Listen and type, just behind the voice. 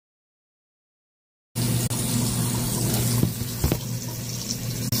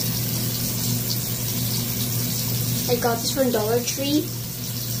I got this from Dollar Tree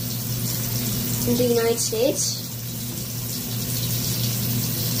in the United States.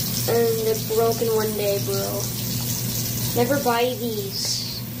 And it broke in one day, bro. Never buy these.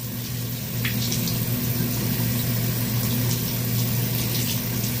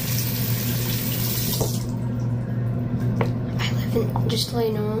 Just to let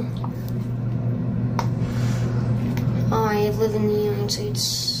you know, I live in the United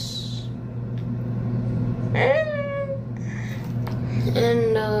States,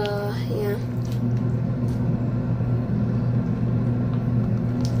 and yeah.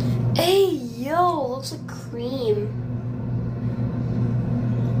 Hey, yo, looks like cream.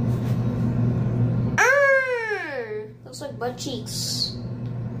 Looks like butt cheeks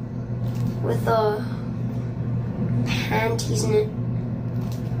with panties in it.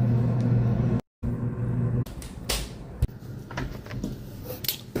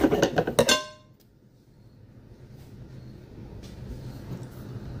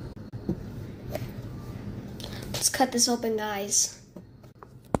 Let's cut this open, guys.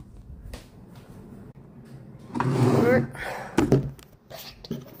 Perfect.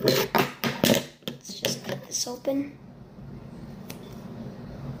 Let's just cut this open.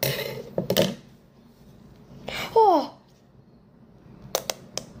 Oh!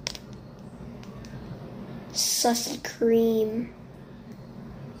 Sussy cream.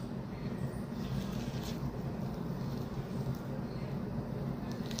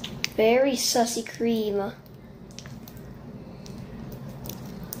 Very sussy cream.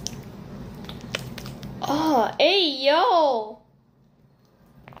 Oh, hey, yo!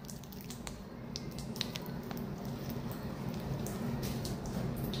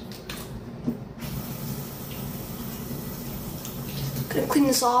 Gonna clean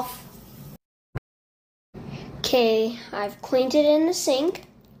this off. Okay, I've cleaned it in the sink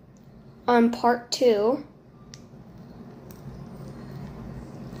on part 2.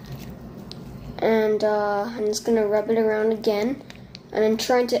 And I'm just gonna rub it around again. And I'm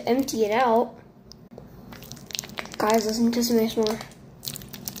trying to empty it out. Guys, listen to some more.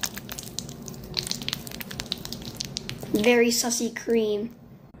 Very sussy cream.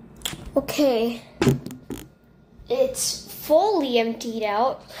 Okay, it's fully emptied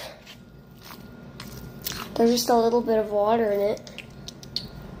out. There's just a little bit of water in it.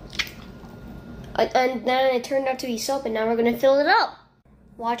 And then it turned out to be soap, and now we're gonna fill it up.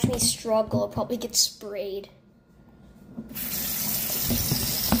 Watch me struggle, I'll probably get sprayed.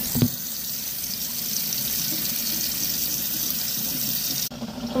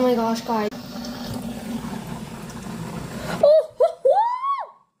 Oh my gosh, guys. Oh,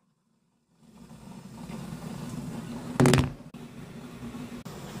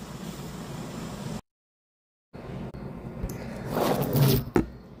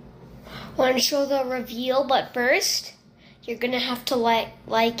 I want to show the reveal, but first, you're gonna have to like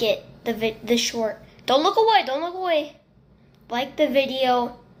it, the short. Don't look away, don't look away. Like the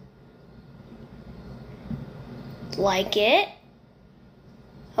video. Like it.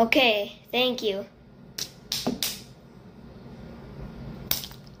 Okay, thank you.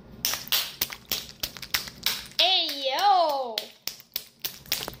 Hey, yo!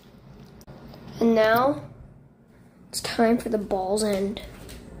 And now, it's time for the ball's end.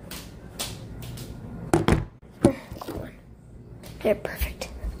 Come on. Okay, perfect.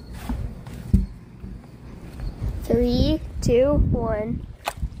 3, 2, 1.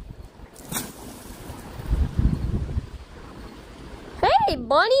 Hey,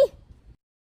 bunny!